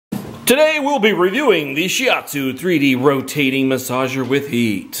Today we'll be reviewing the Shiatsu 3D rotating massager with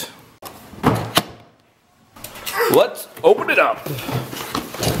heat. Let's open it up.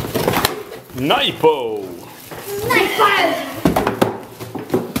 Naipo.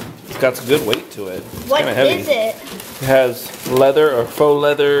 It's got some good weight to it. It's what heavy. is it? It has leather or faux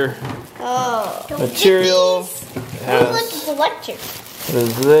leather material. It has, what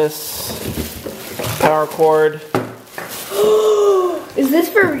is this? Power cord. Is this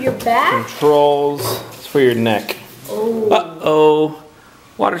for your back? Controls. It's for your neck. Oh. Uh-oh.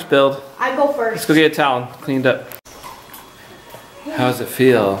 Water spilled. I go first. Let's go get a towel. Cleaned up. How does it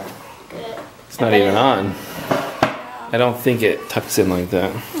feel? Good. It's not even on. I don't think it tucks in like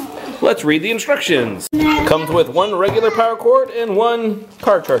that. Let's read the instructions. Comes with one regular power cord and one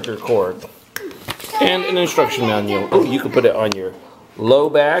car charger cord. And an instruction manual. Oh, you can put it on your low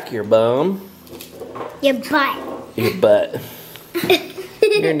back, your bum. Your butt. Your butt.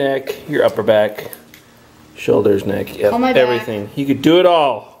 Your neck, your upper back, shoulders, neck, yep, everything. You could do it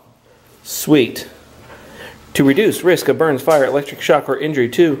all. Sweet. To reduce risk of burns, fire, electric shock, or injury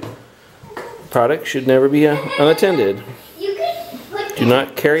to product should never be unattended. Do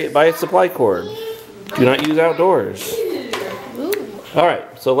not carry it by its supply cord. Do not use outdoors. All right,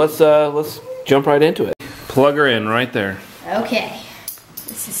 so let's jump right into it. Plug her in right there. Okay.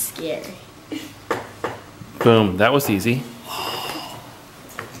 This is scary. Boom, that was easy.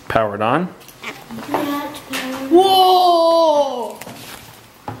 Powered on. Whoa!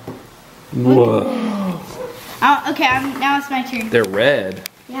 Whoa. Okay, now it's my turn. They're red.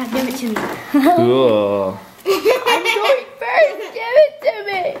 Yeah, give it to me. Cool. I'm going first. Give it to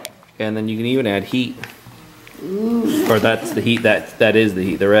me. And then you can even add heat. Ooh. Or that's the heat. That is the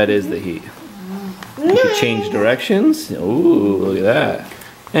heat. The red is the heat. You can change directions. Ooh, look at that.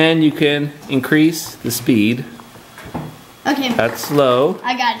 And you can increase the speed. Okay. That's slow.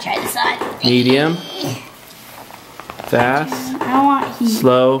 I gotta try this on. Medium. Fast. I want heat.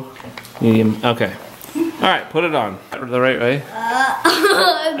 Slow. Medium. Okay. All right, put it on. The right way.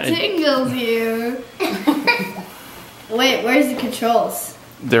 Tingles here. Wait, where's the controls?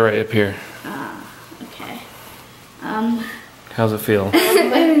 They're right up here. Okay. How's it feel? Good.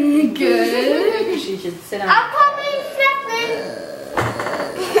 Maybe she should sit on. I'm coming second.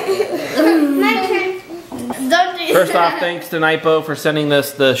 My turn. Don't do First off, thanks to Naipo for sending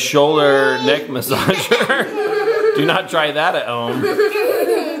us the shoulder neck massager. Do not try that at home.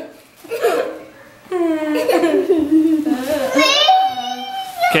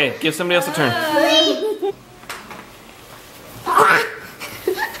 Okay, give somebody else a turn.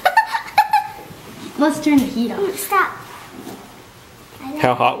 Let's turn the heat on. Stop.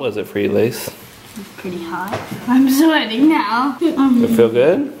 How hot was it for you, Lace? Pretty hot. I'm sweating now. It feel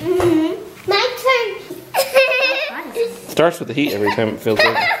good? Mm-hmm. My turn. Starts with the heat every time it feels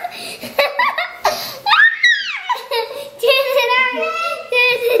good.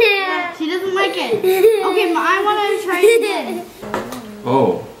 She doesn't like it. Okay, I want to try it again.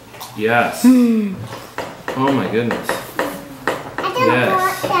 Oh, yes. Oh my goodness. I don't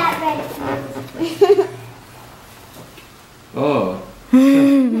want that red. Oh.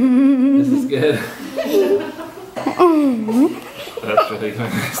 This is good. That's really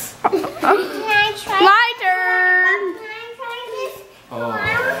nice. Can I try? My turn. Can I try this? Oh. I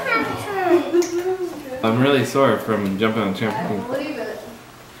don't have turn. I'm really sore from jumping on the trampoline. Believe it.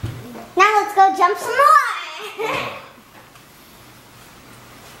 Now let's go jump some more.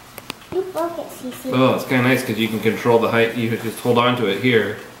 You broke it, Cece. Oh, it's kind of nice because you can control the height. You just hold on to it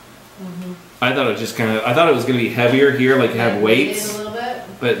here. I thought it was just I thought it was going to be heavier here, like have weights. A little bit.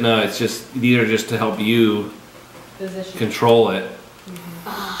 But no, it's just, these are just to help you Position. control it.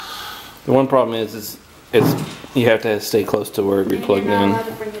 The one problem is you have to stay close to where you're plugged You're not in. allowed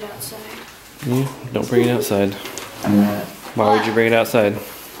to bring it outside. Don't bring it outside. Why would you bring it outside?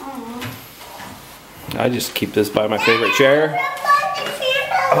 I just keep this by my favorite chair.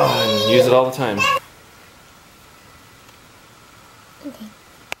 Oh, and use it all the time. Okay.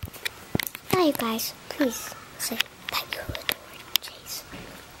 Bye, you guys. Please say bye to little Chase.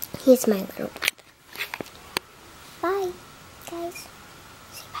 He's my little brother. Bye, guys.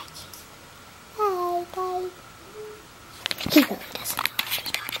 Say bye, Chase. Bye, bye. Keep it.